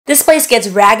This place gets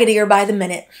raggedier by the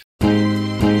minute.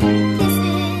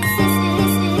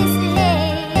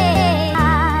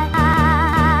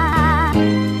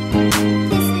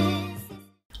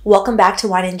 Welcome back to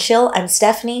Wine and Chill. I'm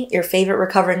Stephanie, your favorite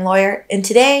recovering lawyer, and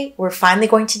today we're finally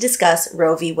going to discuss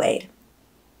Roe v. Wade.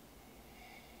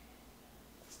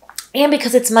 And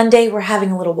because it's Monday, we're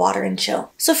having a little water and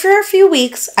chill. So for a few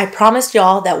weeks, I promised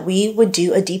y'all that we would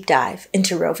do a deep dive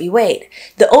into Roe v. Wade,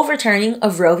 the overturning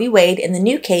of Roe v. Wade in the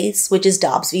new case, which is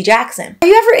Dobbs v. Jackson. Are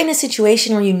you ever in a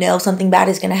situation where you know something bad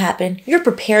is going to happen? You're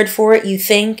prepared for it, you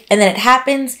think, and then it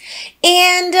happens,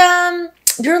 and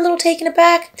you're a little taken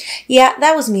aback? Yeah,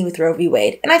 that was me with Roe v.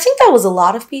 Wade. And I think that was a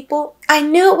lot of people. I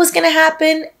knew it was going to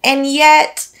happen, and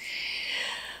yet,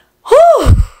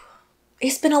 whew,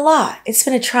 it's been a lot. It's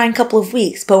been a trying couple of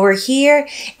weeks, but we're here.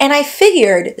 And I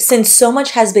figured, since so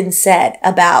much has been said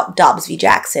about Dobbs v.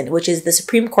 Jackson, which is the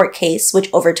Supreme Court case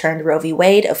which overturned Roe v.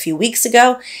 Wade a few weeks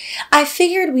ago, I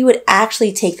figured we would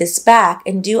actually take this back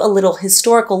and do a little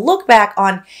historical look back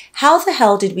on how the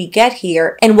hell did we get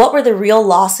here and what were the real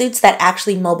lawsuits that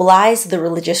actually mobilized the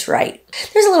religious right.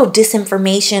 There's a little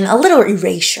disinformation, a little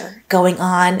erasure going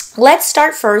on. Let's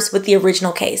start first with the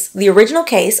original case. The original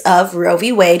case of Roe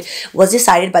v. Wade was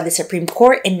decided by the Supreme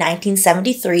Court in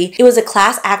 1973. It was a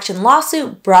class action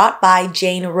lawsuit brought by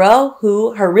Jane Roe,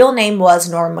 who her real name was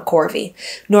Norma McCorvey.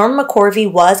 Norma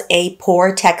McCorvey was a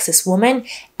poor Texas woman,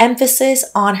 emphasis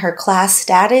on her class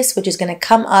status, which is going to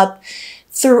come up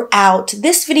throughout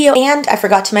this video, and I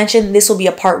forgot to mention this will be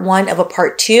a part 1 of a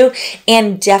part 2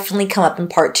 and definitely come up in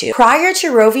part 2. Prior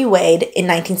to Roe v. Wade in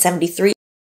 1973,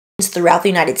 throughout the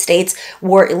United States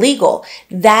were illegal.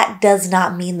 That does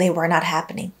not mean they were not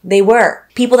happening. They were.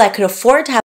 People that could afford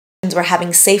to have abortions were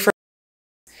having safer,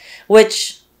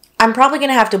 which I'm probably going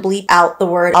to have to bleep out the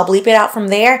word. I'll bleep it out from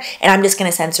there, and I'm just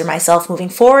going to censor myself moving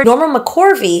forward. Norma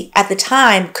McCorvey, at the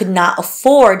time, could not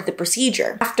afford the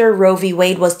procedure. After Roe v.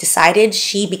 Wade was decided,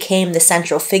 she became the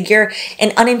central figure,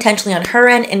 and unintentionally on her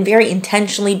end, and very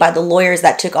intentionally by the lawyers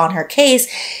that took on her case,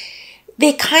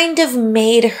 they kind of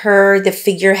made her the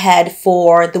figurehead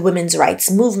for the women's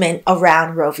rights movement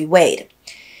around Roe v. Wade,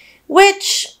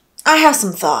 which I have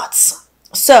some thoughts.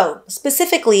 So,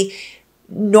 specifically,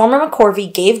 Norma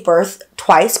McCorvey gave birth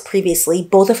twice previously.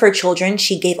 Both of her children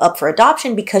she gave up for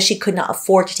adoption because she could not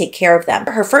afford to take care of them.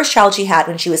 Her first child she had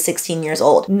when she was 16 years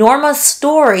old. Norma's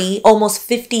story, almost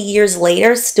 50 years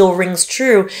later, still rings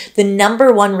true. The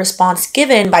 #1 response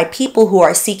given by people who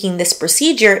are seeking this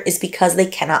procedure is because they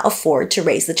cannot afford to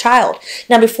raise the child.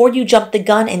 Now, before you jump the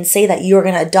gun and say that you're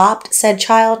going to adopt said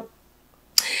child,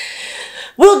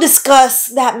 we'll discuss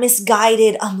that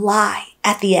misguided lie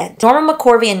at the end. Norma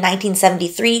McCorvey in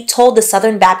 1973 told the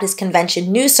Southern Baptist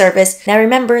Convention news service, now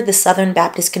remember the Southern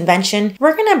Baptist Convention,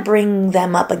 we're going to bring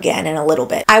them up again in a little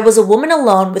bit. I was a woman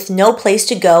alone with no place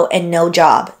to go and no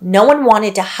job. No one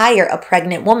wanted to hire a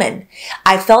pregnant woman.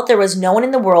 I felt there was no one in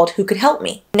the world who could help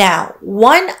me. Now,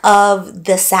 one of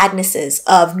the sadnesses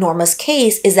of Norma's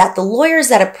case is that the lawyers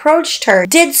that approached her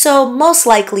did so most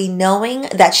likely knowing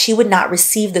that she would not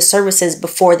receive the services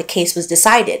before the case was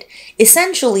decided.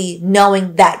 Essentially, knowing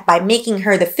that by making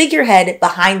her the figurehead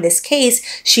behind this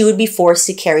case, she would be forced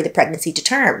to carry the pregnancy to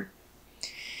term.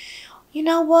 You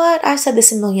know what? I've said this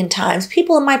a million times.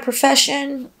 People in my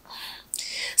profession,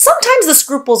 sometimes the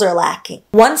scruples are lacking.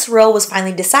 Once Roe was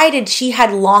finally decided, she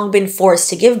had long been forced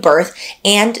to give birth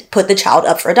and put the child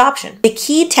up for adoption. The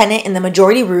key tenet in the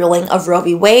majority ruling of Roe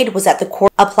v. Wade was that the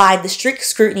court applied the strict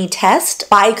scrutiny test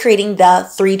by creating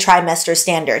the 3-trimester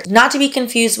standard. Not to be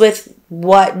confused with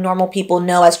what normal people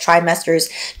know as trimesters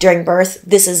during birth.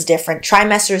 This is different.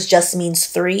 Trimesters just means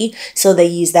 3, so they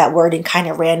used that word and kind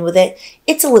of ran with it.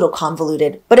 It's a little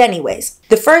convoluted. But anyways,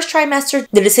 the first trimester,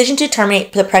 the decision to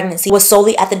terminate the pregnancy was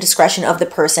solely at the discretion of the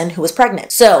person who was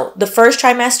pregnant. So the first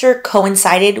trimester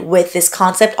coincided with this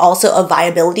concept also of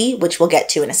viability, which we'll get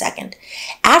to in a second.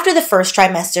 After the first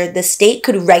trimester, the state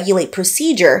could regulate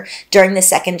procedure during the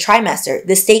second trimester.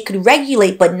 The state could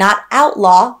regulate but not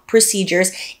outlaw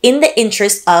procedures in the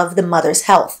interest of the mother's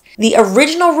health. The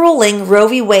original ruling, Roe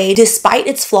v. Wade, despite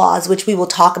its flaws, which we will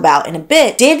talk about in a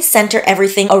bit, did center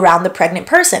everything around the pregnant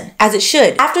person, as it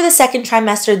should. After the second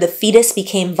trimester, the fetus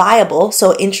became viable,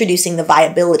 so introducing the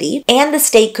viability, and the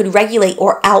state could regulate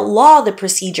or outlaw the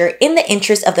procedure in the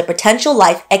interest of the potential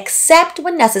life, except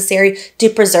when necessary to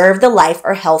preserve the life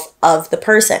or health of the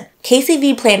person. Casey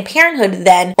v. Planned Parenthood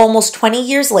then, almost 20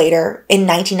 years later, in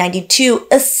 1992,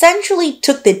 essentially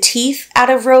took the teeth out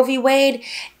of Roe v. Wade,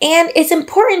 and it's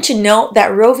important to note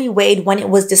that Roe v. Wade, when it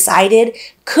was decided,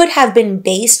 could have been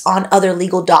based on other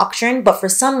legal doctrine, but for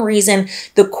some reason,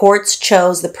 the courts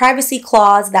chose the privacy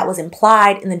clause that was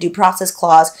implied in the due process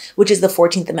clause, which is the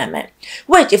 14th Amendment.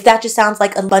 Which, if that just sounds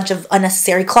like a bunch of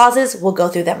unnecessary clauses, we'll go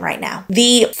through them right now.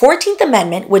 The 14th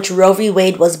Amendment, which Roe v.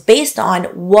 Wade was based on,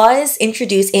 was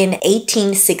introduced in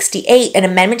 1868, an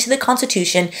amendment to the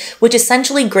Constitution, which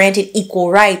essentially granted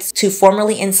equal rights to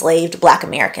formerly enslaved Black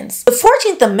Americans. The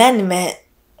 14th Amendment,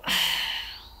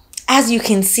 as you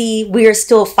can see, we are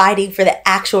still fighting for the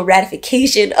actual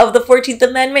ratification of the 14th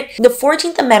Amendment. The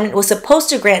 14th Amendment was supposed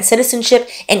to grant citizenship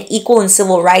and equal and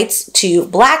civil rights to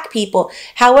Black people.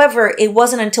 However, it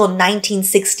wasn't until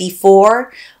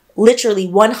 1964, literally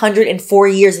 104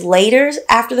 years later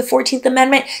after the 14th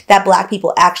Amendment, that Black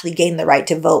people actually gained the right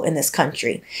to vote in this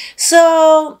country.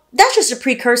 So that's just a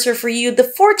precursor for you. The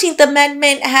 14th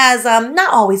Amendment has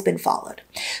not always been followed.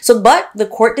 But the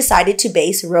court decided to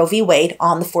base Roe v. Wade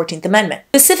on the 14th Amendment.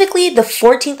 Specifically, the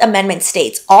 14th Amendment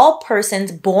states all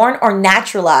persons born or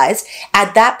naturalized,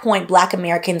 at that point Black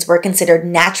Americans were considered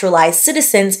naturalized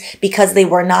citizens because they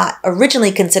were not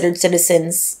originally considered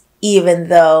citizens, even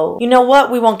though, you know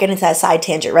what, we won't get into that side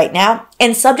tangent right now,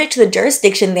 and subject to the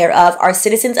jurisdiction thereof are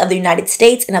citizens of the United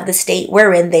States and of the state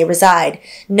wherein they reside.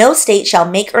 No state shall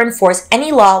make or enforce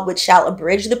any law which shall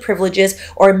abridge the privileges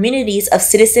or immunities of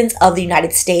citizens of the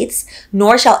United States,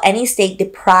 nor shall any state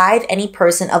deprive any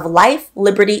person of life,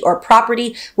 liberty, or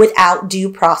property without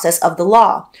due process of the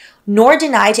law, nor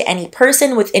deny to any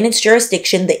person within its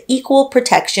jurisdiction the equal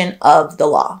protection of the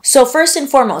law. So first and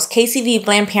foremost, Casey v.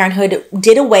 Planned Parenthood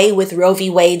did away with Roe v.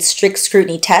 Wade's strict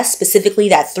scrutiny test, specifically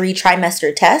that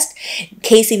 3-trimester test.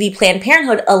 Casey v. Planned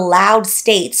Parenthood allowed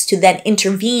states to then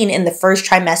intervene in the first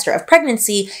trimester of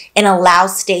pregnancy and allow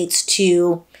states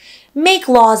to make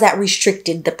laws that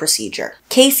restricted the procedure.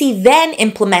 Casey then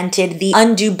implemented the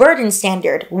undue burden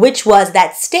standard, which was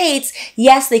that states,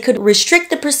 yes, they could restrict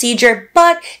the procedure,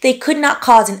 but they could not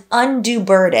cause an undue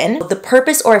burden of the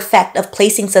purpose or effect of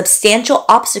placing substantial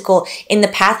obstacle in the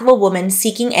path of a woman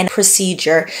seeking a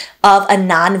procedure of a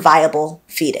non-viable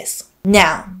fetus.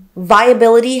 Now,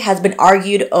 viability has been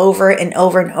argued over and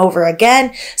over and over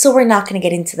again, so we're not going to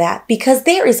get into that because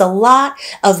there is a lot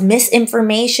of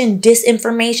misinformation,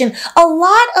 disinformation, a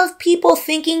lot of people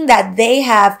thinking that they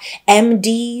have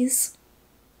MDs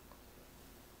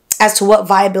as to what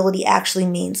viability actually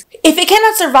means. If it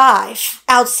cannot survive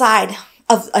outside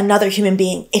of another human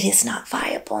being, it is not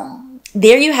viable.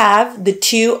 There you have the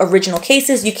two original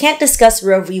cases. You can't discuss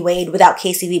Roe v. Wade without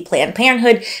Casey v. Planned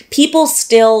Parenthood. People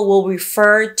still will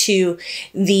refer to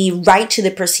the right to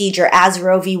the procedure as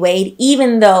Roe v. Wade,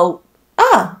 even though,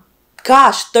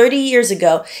 30 years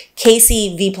ago,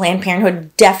 Casey v. Planned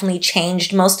Parenthood definitely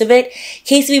changed most of it.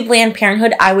 Casey v. Planned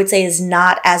Parenthood, I would say, is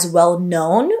not as well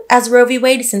known as Roe v.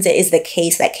 Wade since it is the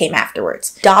case that came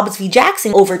afterwards. Dobbs v.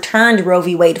 Jackson overturned Roe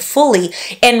v. Wade fully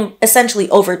and essentially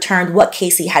overturned what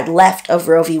Casey had left of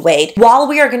Roe v. Wade. While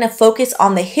we are going to focus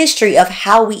on the history of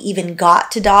how we even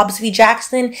got to Dobbs v.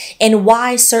 Jackson and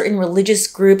why certain religious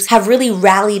groups have really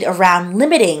rallied around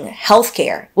limiting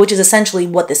healthcare, which is essentially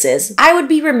what this is, I would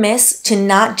be remiss to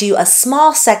not do a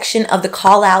small section of the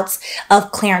call-outs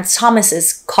of Clarence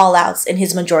Thomas's call-outs in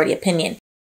his majority opinion.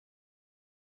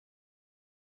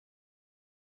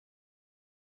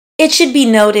 It should be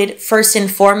noted, first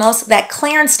and foremost, that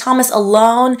Clarence Thomas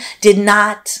alone did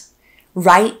not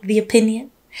write the opinion.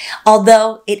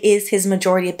 Although it is his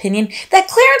majority opinion, that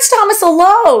Clarence Thomas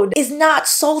alone is not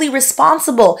solely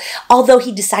responsible, although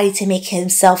he decided to make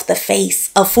himself the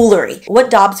face of foolery. What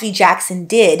Dobbs v. Jackson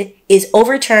did is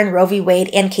overturn Roe v. Wade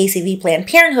and Casey v. Planned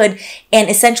Parenthood and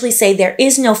essentially say there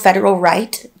is no federal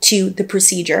right to the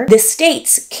procedure. The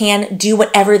states can do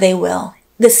whatever they will.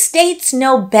 The states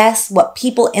know best what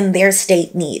people in their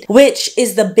state need, which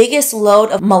is the biggest load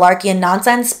of malarkey and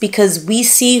nonsense because we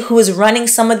see who is running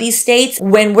some of these states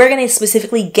when we're going to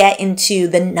specifically get into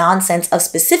the nonsense of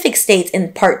specific states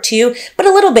in part 2, but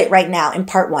a little bit right now in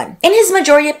part 1. In his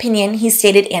majority opinion, he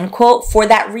stated, and quote, "For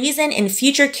that reason, in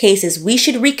future cases, we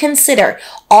should reconsider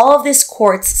all of this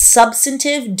court's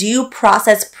substantive due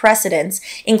process precedents,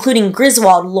 including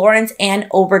Griswold, Lawrence, and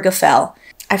Obergefell."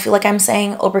 I feel like I'm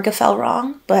saying Obergefell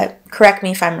wrong, but correct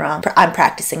me if I'm wrong. I'm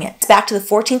practicing it. Back to the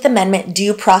 14th Amendment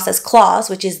Due Process Clause,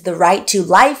 which is the right to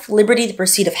life, liberty, the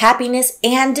pursuit of happiness,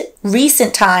 and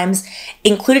recent times,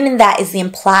 included in that is the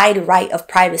implied right of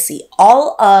privacy.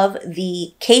 All of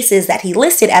the cases that he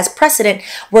listed as precedent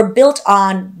were built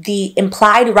on the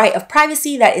implied right of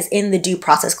privacy that is in the Due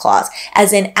Process Clause.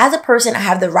 As in, as a person, I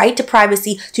have the right to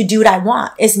privacy to do what I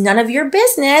want. It's none of your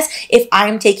business if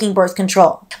I'm taking birth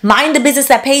control. Mind the business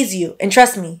that pays you. And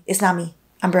trust me, it's not me.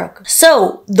 I'm broke.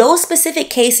 So those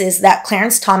specific cases that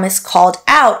Clarence Thomas called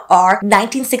out are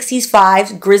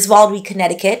 1965 Griswold v.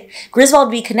 Connecticut.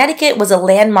 Griswold v. Connecticut was a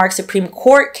landmark Supreme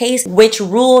Court case which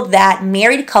ruled that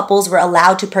married couples were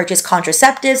allowed to purchase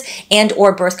contraceptives and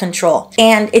or birth control.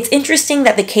 And it's interesting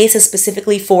that the case is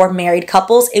specifically for married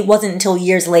couples. It wasn't until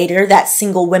years later that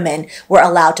single women were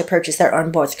allowed to purchase their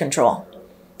own birth control.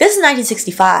 This is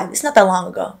 1965. It's not that long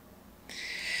ago.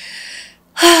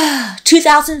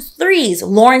 2003's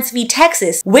Lawrence v.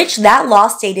 Texas, which that law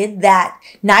stated that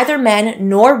neither men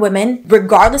nor women,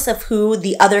 regardless of who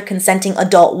the other consenting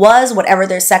adult was, whatever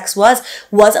their sex was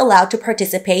allowed to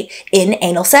participate in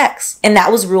anal sex. And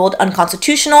that was ruled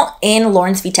unconstitutional in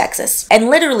Lawrence v. Texas. And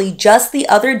literally just the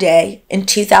other day, in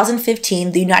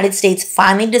 2015, the United States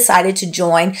finally decided to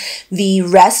join the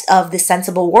rest of the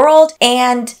sensible world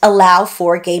and allow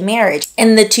for gay marriage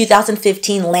in the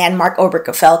 2015 landmark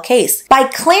Obergefell case. By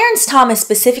Clarence Thomas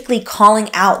specifically calling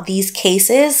out these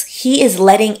cases, he is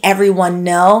letting everyone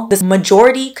know the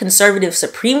majority conservative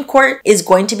Supreme Court is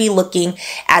going to be looking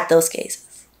at those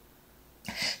cases.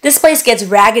 This place gets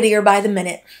raggedier by the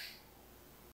minute.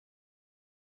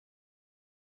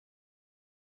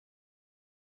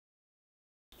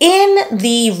 In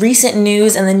the recent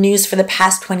news and the news for the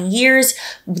past 20 years,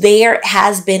 there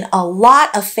has been a lot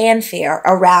of fanfare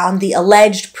around the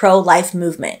alleged pro-life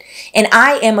movement. And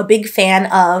I am a big fan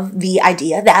of the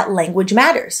idea that language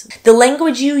matters. The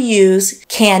language you use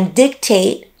can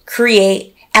dictate,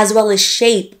 create, as well as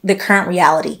shape the current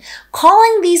reality.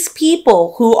 Calling these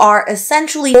people who are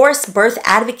essentially forced birth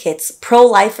advocates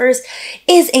pro-lifers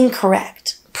is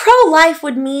incorrect. Pro-life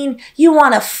would mean you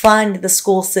want to fund the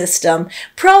school system.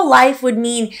 Pro-life would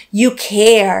mean you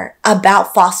care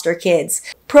about foster kids.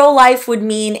 Pro-life would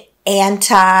mean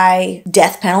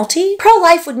anti-death penalty.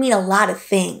 Pro-life would mean a lot of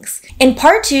things. In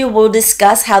part 2, we'll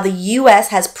discuss how the US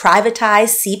has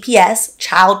privatized CPS,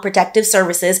 Child Protective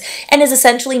Services, and is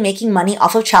essentially making money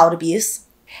off of child abuse,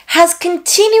 has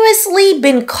continuously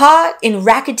been caught in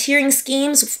racketeering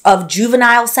schemes of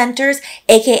juvenile centers,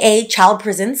 aka child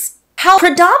prisons, how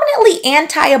predominantly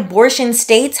anti-abortion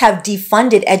states have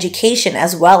defunded education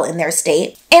as well in their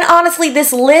state. And honestly,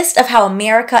 this list of how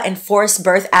America and forced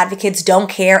birth advocates don't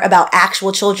care about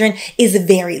actual children is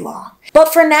very long.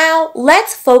 But for now,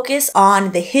 let's focus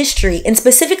on the history and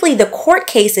specifically the court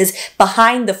cases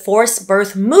behind the forced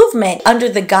birth movement under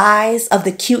the guise of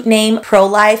the cute name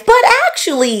pro-life, but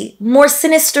actually, more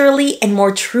sinisterly and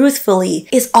more truthfully,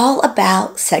 is all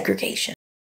about segregation.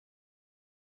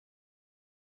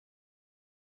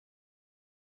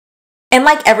 And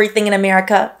like everything in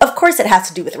America, of course it has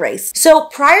to do with race. So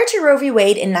prior to Roe v.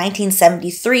 Wade in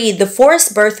 1973, the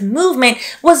forced birth movement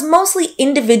was mostly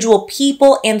individual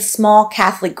people and small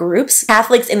Catholic groups.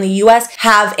 Catholics in the US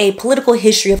have a political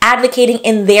history of advocating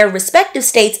in their respective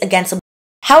states against abortion.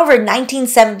 However,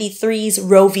 1973's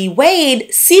Roe v.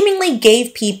 Wade seemingly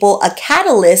gave people a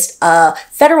catalyst, a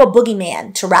federal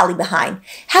boogeyman to rally behind.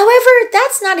 However,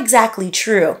 that's not exactly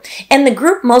true. And the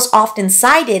group most often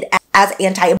cited as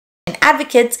anti-abortion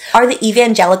advocates are the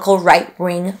evangelical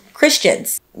right-wing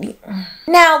Christians.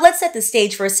 Now, let's set the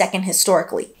stage for a second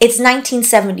historically. It's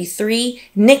 1973.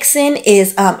 Nixon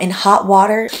is in hot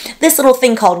water. This little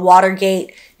thing called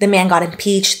Watergate. The man got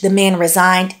impeached. The man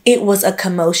resigned. It was a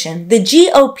commotion. The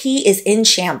GOP is in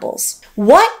shambles.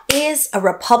 What is a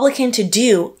Republican to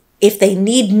do if they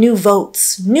need new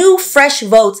votes, new fresh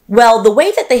votes? Well, the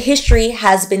way that the history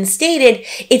has been stated,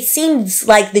 it seems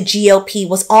like the GOP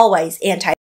was always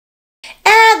anti-abortion.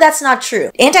 That's not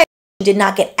true. Anti-abortion did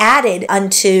not get added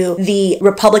onto the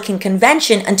Republican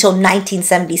convention until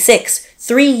 1976,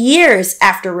 3 years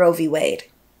after Roe v. Wade.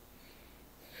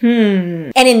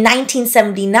 And in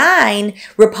 1979,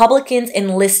 Republicans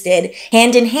enlisted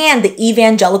hand in hand the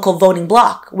evangelical voting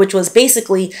bloc, which was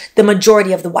basically the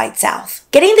majority of the white South.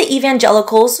 Getting the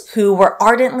evangelicals, who were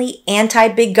ardently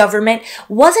anti-big government,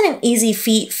 wasn't an easy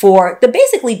feat for the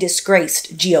basically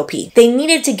disgraced GOP. They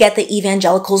needed to get the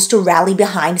evangelicals to rally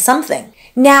behind something.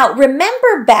 Now,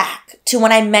 remember back to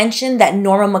when I mentioned that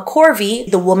Norma McCorvey,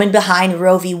 the woman behind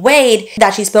Roe v. Wade,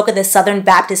 that she spoke at the Southern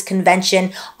Baptist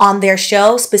Convention on their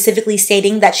show, specifically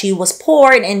stating that she was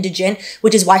poor and indigent,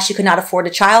 which is why she could not afford a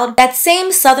child. That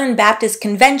same Southern Baptist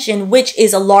Convention, which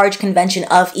is a large convention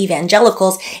of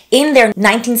evangelicals, in their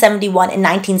 1971 and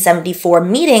 1974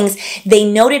 meetings, they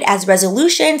noted as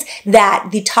resolutions that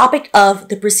the topic of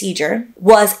the procedure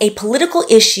was a political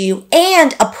issue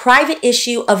and a private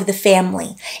issue of the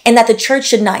family, and that the church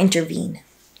should not intervene.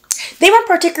 They weren't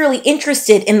particularly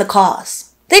interested in the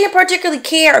cause. They didn't particularly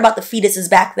care about the fetuses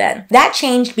back then. That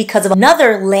changed because of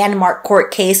another landmark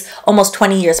court case almost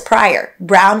 20 years prior,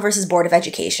 Brown versus Board of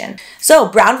Education. So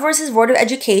Brown versus Board of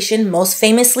Education most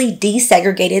famously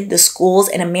desegregated the schools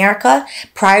in America.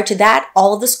 Prior to that,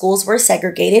 all of the schools were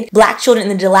segregated. Black children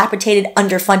in the dilapidated,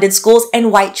 underfunded schools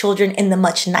and white children in the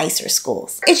much nicer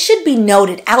schools. It should be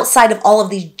noted, outside of all of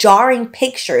these jarring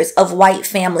pictures of white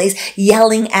families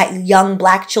yelling at young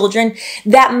black children,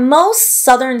 that most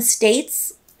southern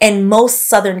states and most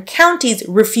southern counties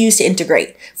refused to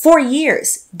integrate for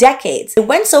years, decades. It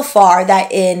went so far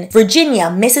that in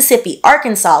Virginia, Mississippi,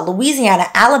 Arkansas, Louisiana,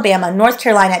 Alabama, North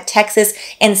Carolina, Texas,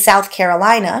 and South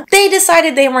Carolina, they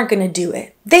decided they weren't going to do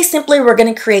it. They simply were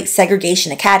going to create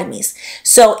segregation academies.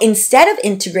 So instead of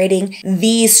integrating,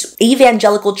 these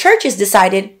evangelical churches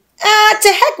decided, to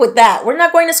heck with that. We're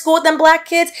not going to school with them black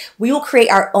kids. We will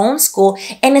create our own school,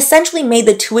 and essentially made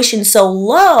the tuition so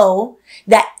low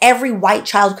that every white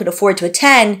child could afford to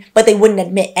attend, but they wouldn't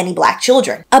admit any black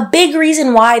children. A big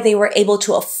reason why they were able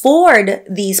to afford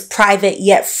these private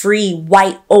yet free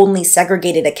white-only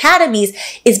segregated academies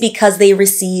is because they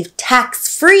received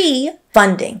tax-free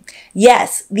funding.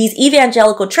 Yes, these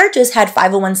evangelical churches had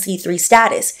 501c3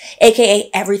 status, aka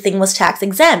everything was tax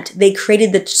exempt. They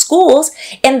created the schools,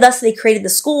 and thus they created the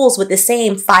schools with the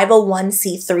same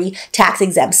 501c3 tax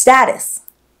exempt status.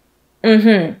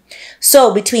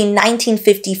 So between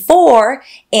 1954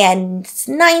 and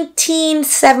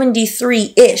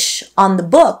 1973-ish on the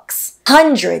books,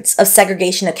 hundreds of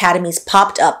segregation academies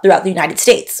popped up throughout the United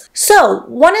States. So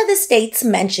one of the states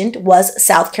mentioned was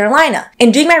South Carolina.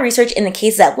 In doing my research in the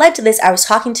case that led to this, I was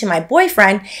talking to my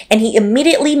boyfriend and he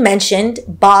immediately mentioned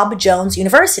Bob Jones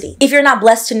University. If you're not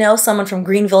blessed to know someone from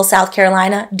Greenville, South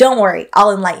Carolina, don't worry, I'll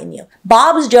enlighten you.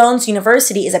 Bob Jones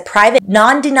University is a private,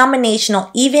 non-denominational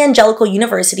evangelical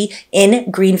university in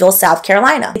Greenville, South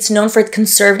Carolina. It's known for its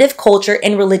conservative culture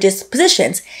and religious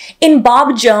positions. In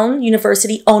Bob Jones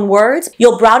University own words,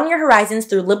 you'll broaden your horizons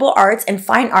through liberal arts and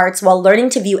fine arts while learning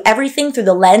to view everything through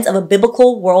the lens of a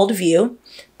biblical worldview.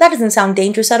 That doesn't sound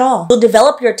dangerous at all. You'll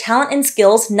develop your talent and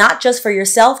skills not just for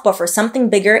yourself, but for something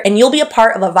bigger, and you'll be a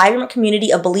part of a vibrant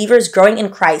community of believers growing in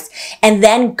Christ and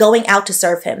then going out to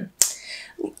serve Him.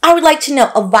 I would like to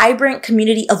know a vibrant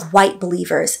community of white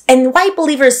believers, and white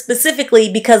believers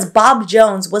specifically because Bob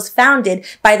Jones was founded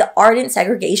by the ardent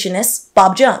segregationist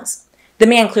Bob Jones. The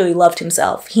man clearly loved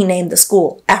himself. He named the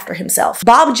school after himself.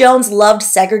 Bob Jones loved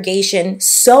segregation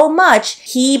so much,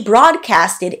 he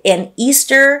broadcasted an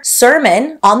Easter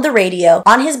sermon on the radio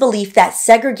on his belief that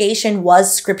segregation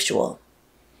was scriptural.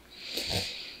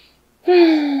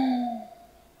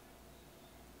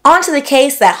 On to the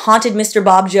case that haunted Mr.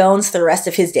 Bob Jones for the rest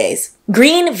of his days.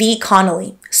 Green v.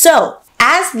 Connally. So,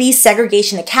 as these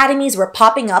segregation academies were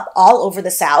popping up all over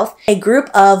the South, a group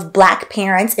of black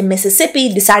parents in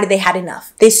Mississippi decided they had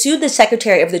enough. They sued the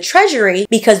Secretary of the Treasury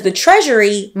because the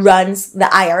Treasury runs the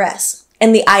IRS.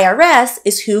 And the IRS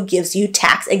is who gives you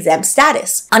tax-exempt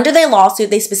status. Under their lawsuit,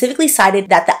 they specifically cited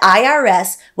that the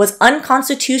IRS was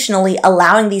unconstitutionally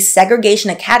allowing these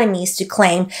segregation academies to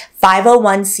claim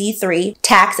 501c3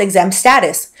 tax-exempt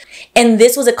status. And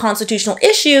this was a constitutional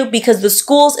issue because the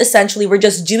schools essentially were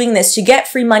just doing this to get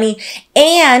free money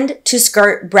and to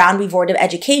skirt Brown v. Board of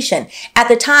Education. At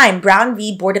the time, Brown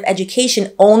v. Board of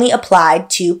Education only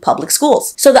applied to public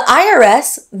schools. So the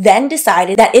IRS then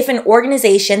decided that if an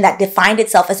organization that defined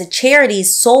itself as a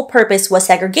charity's sole purpose was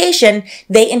segregation,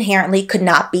 they inherently could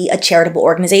not be a charitable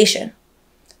organization.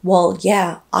 Well,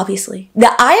 yeah, obviously.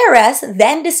 The IRS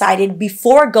then decided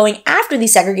before going after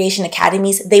these segregation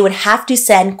academies, they would have to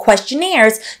send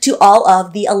questionnaires to all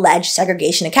of the alleged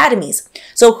segregation academies.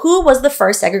 So who was the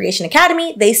first segregation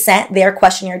academy they sent their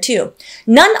questionnaire to?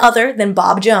 None other than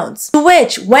Bob Jones. To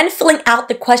which, when filling out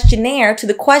the questionnaire to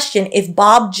the question if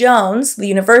Bob Jones, the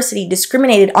university,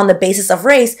 discriminated on the basis of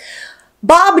race,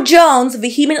 Bob Jones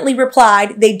vehemently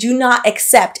replied, they do not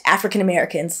accept African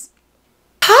Americans.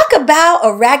 Talk about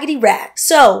a raggedy rat.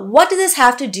 So what does this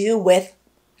have to do with,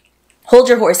 hold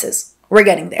your horses, we're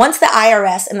getting there. Once the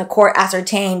IRS and the court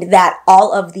ascertained that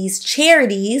all of these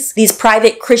charities, these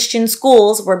private Christian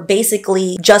schools were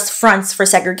basically just fronts for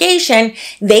segregation,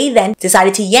 they then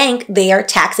decided to yank their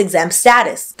tax-exempt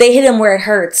status. They hit them where it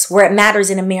hurts, where it matters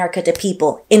in America to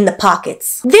people, in the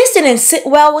pockets. This didn't sit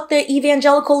well with the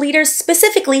evangelical leaders,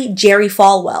 specifically Jerry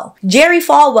Falwell. Jerry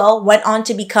Falwell went on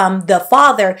to become the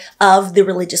father of the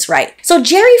religious right. So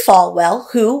Jerry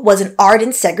Falwell, who was an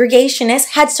ardent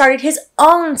segregationist, had started his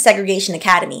own segregation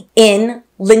academy in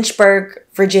Lynchburg,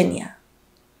 Virginia.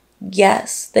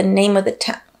 Yes, the name of the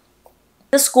town.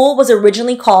 The school was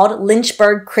originally called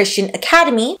Lynchburg Christian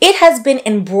Academy. It has been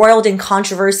embroiled in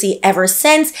controversy ever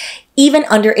since, even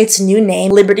under its new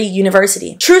name, Liberty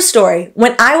University. True story,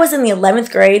 when I was in the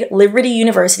 11th grade, Liberty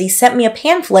University sent me a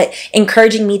pamphlet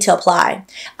encouraging me to apply.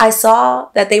 I saw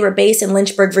that they were based in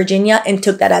Lynchburg, Virginia, and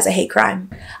took that as a hate crime.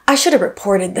 I should have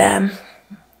reported them.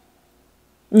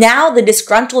 Now, the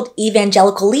disgruntled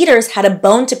evangelical leaders had a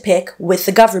bone to pick with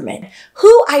the government,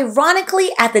 who,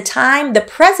 ironically, at the time, the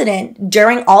president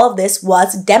during all of this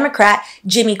was Democrat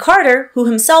Jimmy Carter, who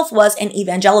himself was an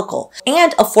evangelical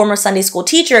and a former Sunday school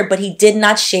teacher, but he did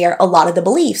not share a lot of the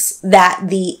beliefs that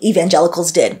the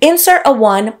evangelicals did. Insert a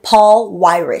one, Paul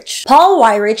Weyrich. Paul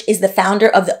Weyrich is the founder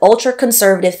of the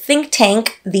ultra-conservative think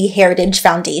tank, the Heritage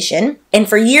Foundation, and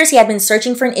for years he had been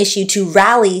searching for an issue to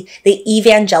rally the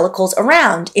evangelicals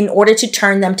around in order to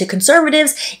turn them to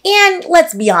conservatives, and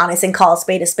let's be honest and call a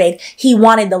spade, he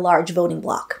wanted the large voting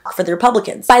bloc for the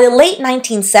Republicans. By the late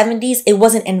 1970s, it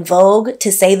wasn't in vogue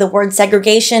to say the word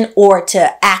segregation or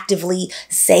to actively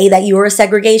say that you were a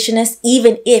segregationist,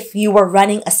 even if you were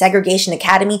running a segregation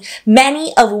academy,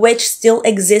 many of which still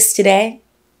exist today.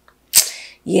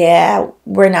 Yeah,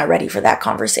 we're not ready for that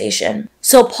conversation.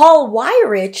 So Paul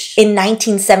Weyrich in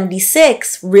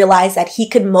 1976 realized that he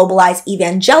could mobilize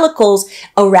evangelicals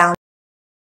around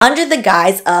under the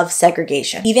guise of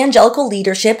segregation. Evangelical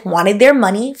leadership wanted their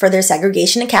money for their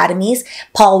segregation academies.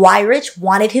 Paul Weyrich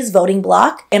wanted his voting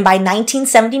bloc. And by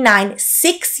 1979,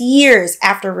 6 years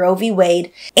after Roe v.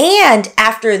 Wade and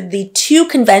after the two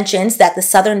conventions that the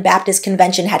Southern Baptist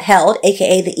Convention had held,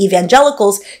 aka the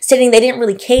evangelicals, stating they didn't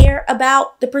really care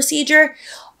about the procedure,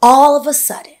 all of a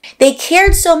sudden, they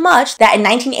cared so much that in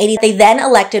 1980, they then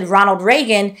elected Ronald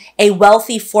Reagan, a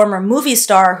wealthy former movie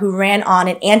star who ran on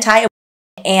an anti-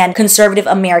 and conservative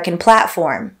American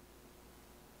platform.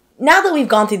 Now that we've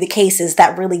gone through the cases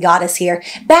that really got us here,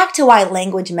 back to why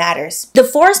language matters. The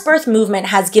forced birth movement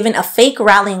has given a fake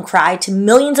rallying cry to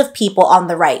millions of people on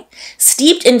the right.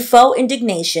 Steeped in faux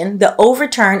indignation, the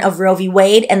overturn of Roe v.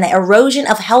 Wade and the erosion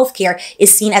of healthcare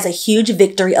is seen as a huge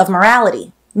victory of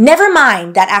morality. Never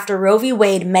mind that after Roe v.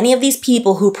 Wade, many of these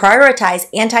people who prioritize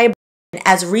anti-abortion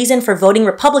as reason for voting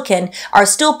Republican are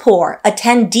still poor,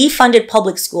 attend defunded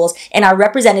public schools, and are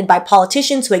represented by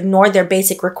politicians who ignore their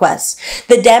basic requests.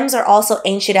 The Dems are also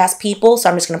ancient-ass people, so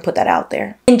I'm just going to put that out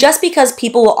there. And just because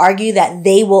people will argue that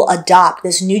they will adopt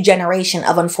this new generation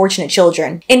of unfortunate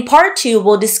children, in part 2,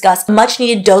 we'll discuss a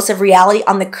much-needed dose of reality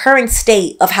on the current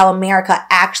state of how America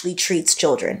actually treats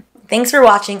children. Thanks for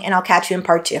watching, and I'll catch you in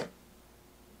part 2.